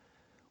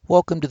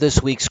Welcome to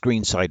this week's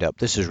Green Side Up.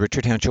 This is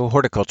Richard Henschel,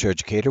 horticulture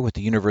educator with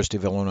the University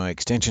of Illinois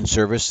Extension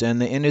Service,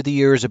 and the end of the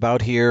year is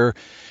about here,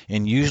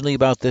 and usually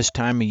about this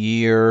time of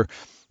year,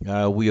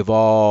 we have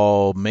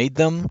all made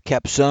them,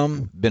 kept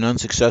some, been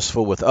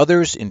unsuccessful with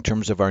others in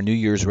terms of our New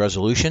Year's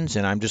resolutions,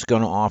 and I'm just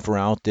going to offer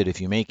out that if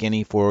you make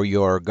any for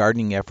your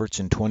gardening efforts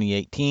in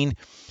 2018,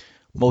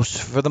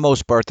 for the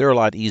most part, they're a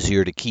lot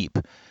easier to keep.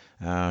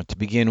 To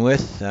begin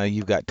with,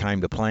 you've got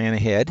time to plan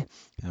ahead.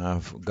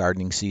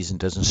 Gardening season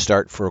doesn't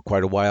start for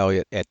quite a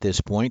while at this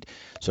point,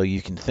 so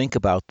you can think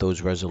about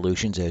those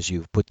resolutions as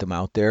you've put them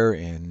out there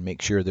and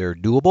make sure they're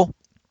doable.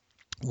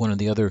 One of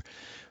the other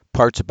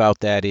parts about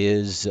that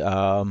is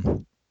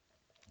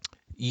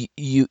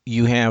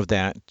you have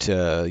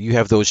you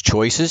have those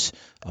choices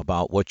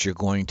about what you're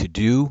going to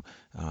do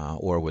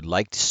or would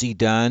like to see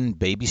done,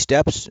 baby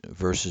steps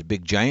versus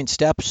big giant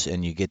steps,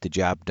 and you get the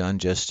job done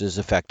just as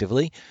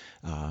effectively.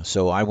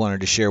 So I wanted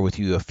to share with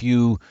you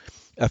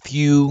a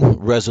few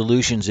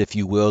resolutions, if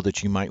you will,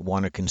 that you might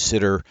want to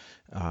consider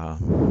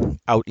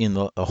out in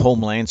the a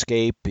home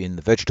landscape, in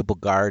the vegetable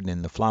garden,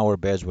 in the flower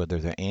beds, whether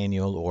they're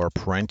annual or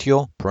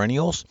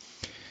perennials.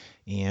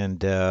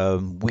 And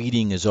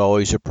weeding is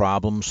always a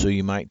problem, so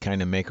you might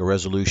kind of make a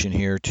resolution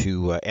here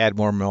to add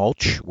more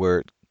mulch where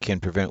it can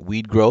prevent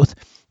weed growth.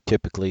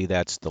 Typically,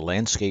 that's the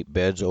landscape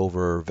beds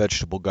over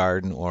vegetable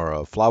garden or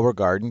a flower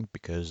garden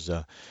because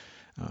a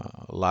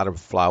lot of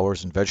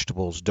flowers and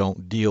vegetables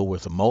don't deal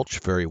with the mulch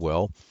very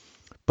well.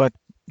 But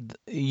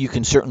you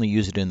can certainly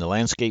use it in the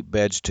landscape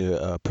beds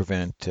to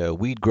prevent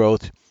weed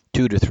growth.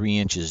 2 to 3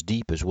 inches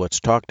deep is what's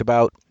talked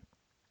about.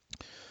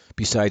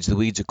 Besides the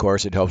weeds, of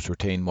course, it helps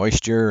retain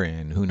moisture,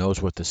 and who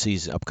knows what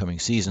the upcoming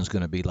season is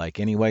going to be like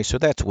anyway. So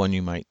that's one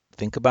you might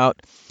think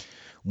about.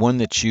 One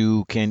that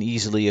you can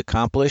easily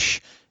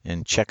accomplish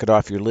and check it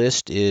off your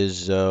list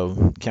is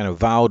kind of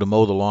vow to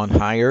mow the lawn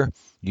higher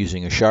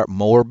using a sharp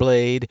mower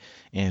blade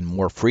and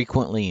more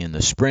frequently in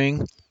the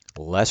spring,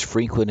 less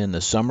frequent in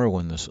the summer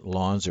when the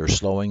lawns are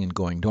slowing and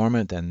going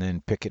dormant, and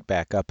then pick it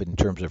back up in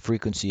terms of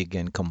frequency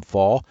again come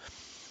fall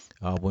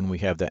when we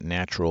have that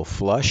natural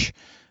flush.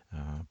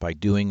 By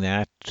doing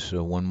that,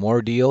 so one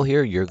more deal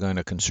here, you're going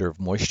to conserve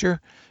moisture,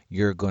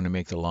 you're going to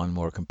make the lawn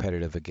more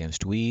competitive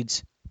against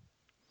weeds,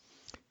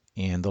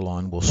 and the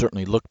lawn will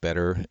certainly look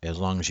better as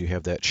long as you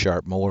have that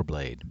sharp mower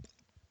blade.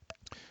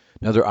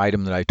 Another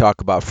item that I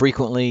talk about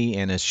frequently,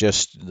 and it's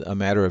just a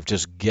matter of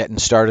just getting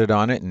started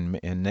on it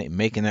and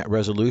making that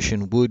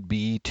resolution, would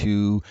be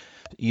to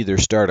either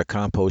start a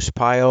compost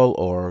pile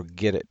or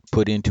get it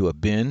put into a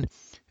bin.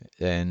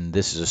 And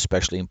this is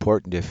especially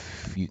important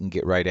if you can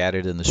get right at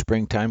it in the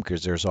springtime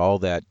because there's all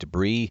that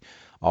debris,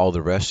 all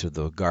the rest of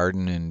the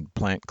garden and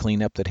plant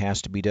cleanup that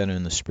has to be done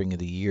in the spring of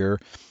the year.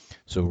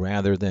 So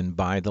rather than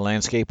buy the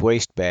landscape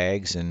waste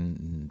bags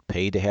and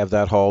pay to have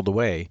that hauled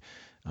away,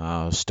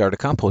 start a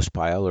compost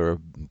pile or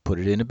put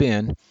it in a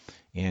bin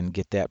and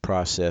get that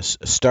process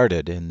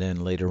started. And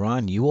then later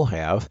on, you will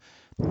have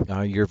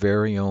your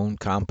very own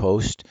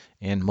compost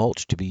and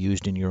mulch to be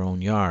used in your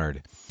own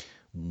yard.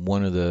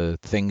 One of the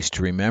things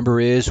to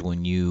remember is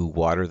when you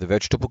water the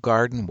vegetable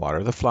garden,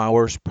 water the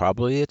flowers,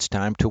 probably it's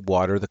time to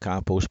water the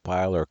compost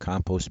pile or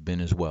compost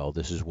bin as well.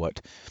 This is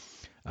what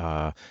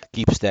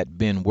keeps that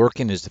bin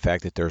working, is the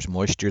fact that there's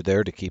moisture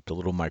there to keep the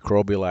little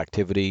microbial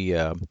activity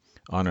on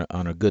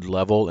a good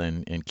level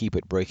and keep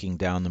it breaking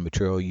down the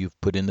material you've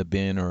put in the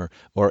bin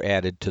or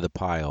added to the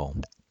pile.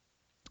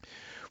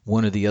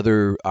 One of the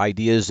other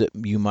ideas that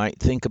you might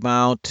think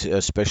about,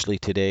 especially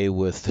today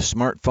with the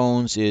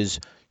smartphones, is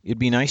it'd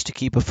be nice to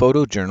keep a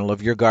photo journal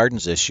of your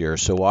gardens this year.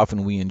 So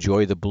often we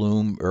enjoy the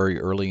bloom very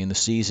early in the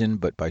season,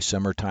 but by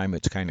summertime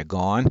it's kind of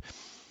gone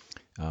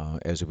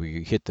as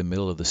we hit the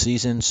middle of the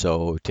season.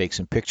 So take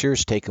some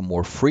pictures, take them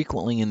more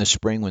frequently in the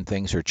spring when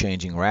things are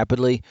changing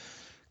rapidly,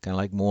 kind of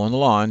like mowing the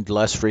lawn,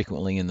 less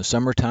frequently in the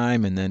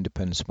summertime, and then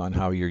depends upon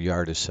how your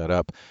yard is set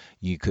up,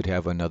 you could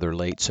have another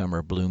late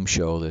summer bloom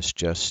show that's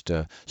just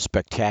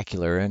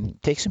spectacular.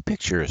 And take some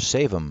pictures,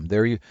 save them.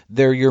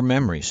 They're your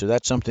memory. So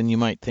that's something you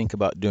might think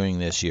about doing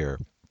this year.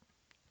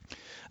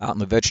 Out in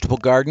the vegetable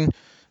garden,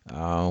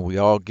 we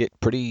all get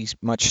pretty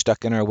much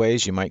stuck in our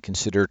ways. You might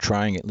consider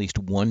trying at least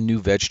one new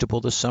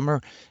vegetable this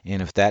summer,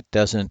 and if that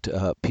doesn't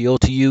appeal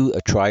to you,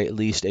 try at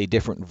least a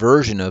different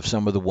version of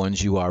some of the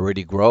ones you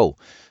already grow.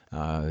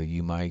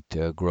 You might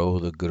grow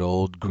the good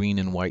old green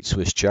and white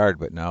Swiss chard,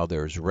 but now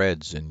there's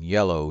reds and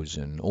yellows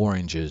and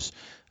oranges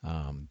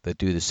that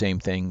do the same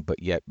thing,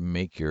 but yet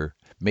make your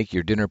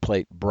dinner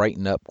plate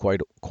brighten up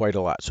quite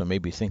a lot. So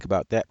maybe think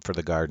about that for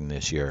the garden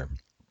this year.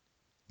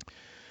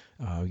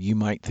 You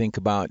might think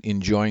about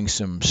enjoying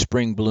some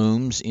spring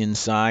blooms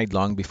inside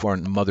long before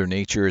Mother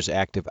Nature is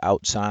active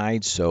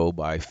outside. So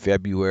by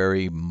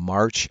February,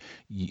 March,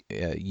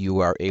 you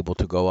are able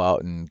to go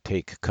out and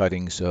take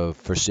cuttings of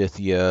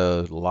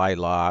forsythia,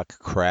 lilac,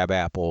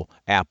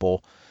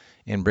 apple,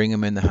 and bring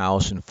them in the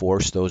house and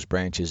force those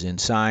branches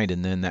inside.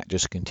 And then that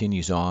just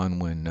continues on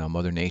when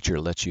Mother Nature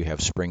lets you have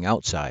spring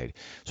outside.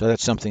 So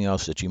that's something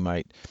else that you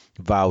might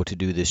vow to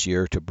do this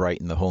year to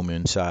brighten the home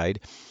inside.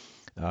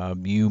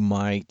 You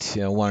might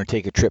want to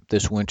take a trip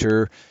this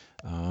winter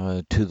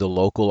to the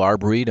local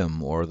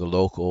arboretum or the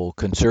local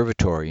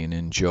conservatory and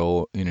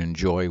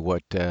enjoy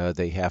what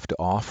they have to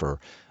offer.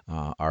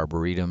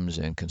 Arboretums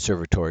and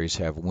conservatories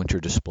have winter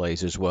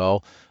displays as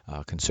well.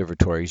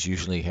 Conservatories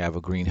usually have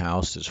a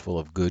greenhouse that's full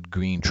of good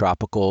green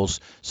tropicals,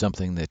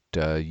 something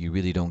that you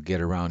really don't get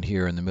around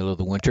here in the middle of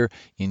the winter.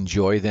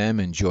 Enjoy them,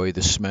 enjoy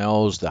the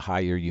smells, the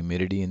higher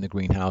humidity in the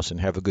greenhouse,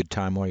 and have a good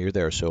time while you're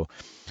there. So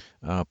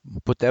uh,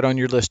 put that on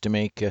your list to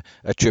make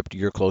a trip to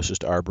your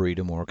closest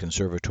arboretum or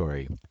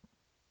conservatory.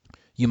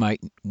 You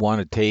might want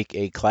to take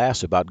a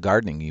class about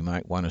gardening. You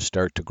might want to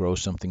start to grow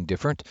something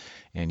different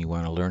and you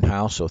want to learn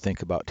how, so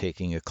think about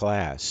taking a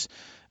class.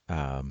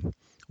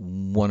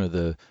 One of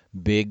the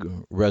big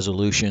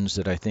resolutions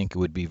that I think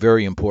would be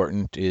very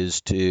important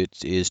is to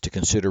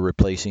consider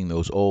replacing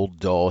those old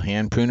dull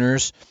hand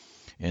pruners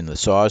and the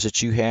saws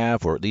that you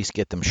have, or at least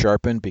get them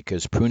sharpened,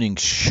 because pruning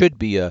should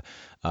be a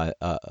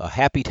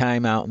happy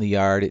time out in the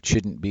yard. It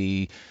shouldn't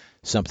be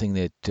something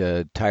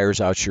that tires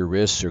out your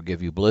wrists or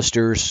give you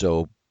blisters.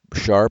 So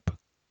sharp,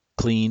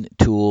 clean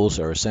tools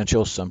are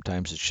essential.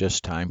 Sometimes it's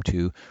just time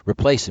to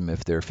replace them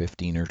if they're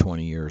 15 or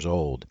 20 years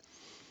old.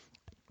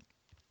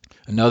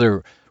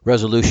 Another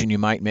resolution you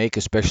might make,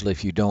 especially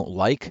if you don't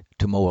like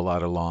to mow a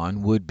lot of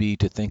lawn, would be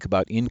to think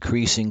about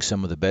increasing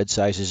some of the bed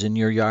sizes in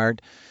your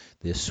yard.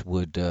 This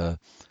would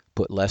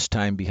put less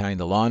time behind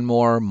the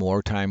lawnmower,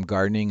 more time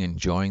gardening,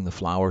 enjoying the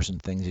flowers and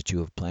things that you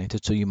have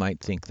planted. So you might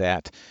think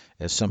that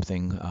as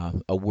something,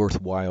 a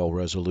worthwhile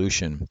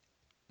resolution.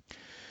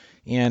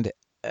 And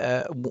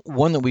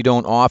one that we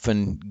don't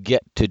often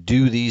get to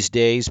do these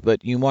days,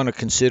 but you want to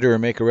consider or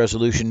make a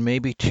resolution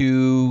maybe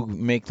to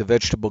make the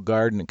vegetable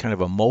garden kind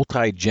of a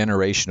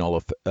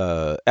multi-generational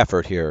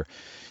effort here.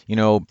 You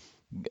know,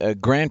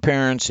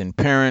 grandparents and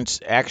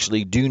parents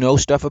actually do know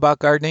stuff about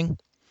gardening,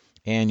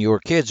 and your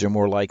kids are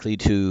more likely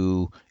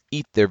to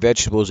eat their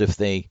vegetables if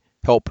they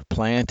help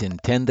plant and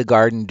tend the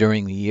garden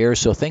during the year.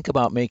 So think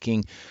about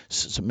making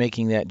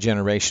that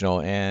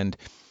generational and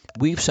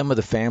weave some of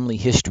the family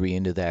history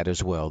into that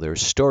as well.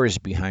 There's stories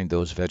behind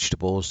those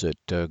vegetables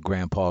that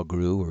grandpa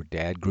grew or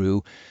dad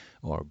grew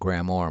or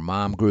grandma or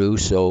mom grew.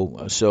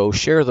 So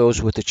share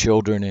those with the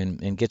children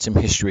and get some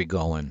history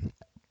going.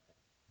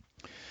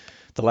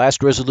 The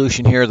last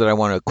resolution here that I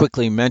want to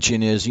quickly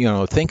mention is,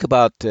 think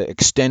about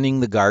extending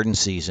the garden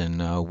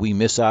season. We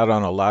miss out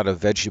on a lot of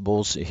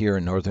vegetables here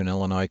in northern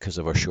Illinois because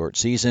of our short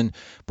season,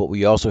 but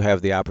we also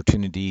have the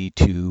opportunity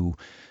to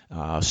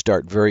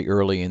start very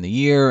early in the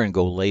year and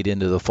go late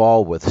into the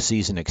fall with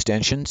season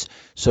extensions.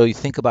 So you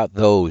think about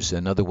those,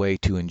 another way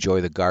to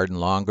enjoy the garden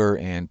longer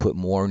and put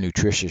more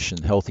nutritious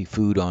and healthy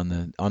food on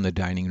the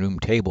dining room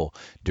table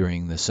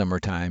during the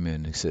summertime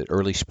and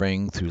early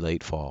spring through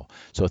late fall.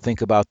 So think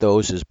about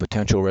those as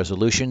potential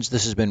resolutions.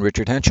 This has been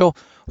Richard Henschel,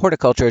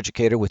 horticulture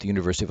educator with the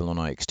University of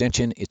Illinois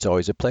Extension. It's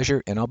always a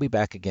pleasure, and I'll be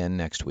back again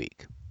next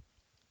week.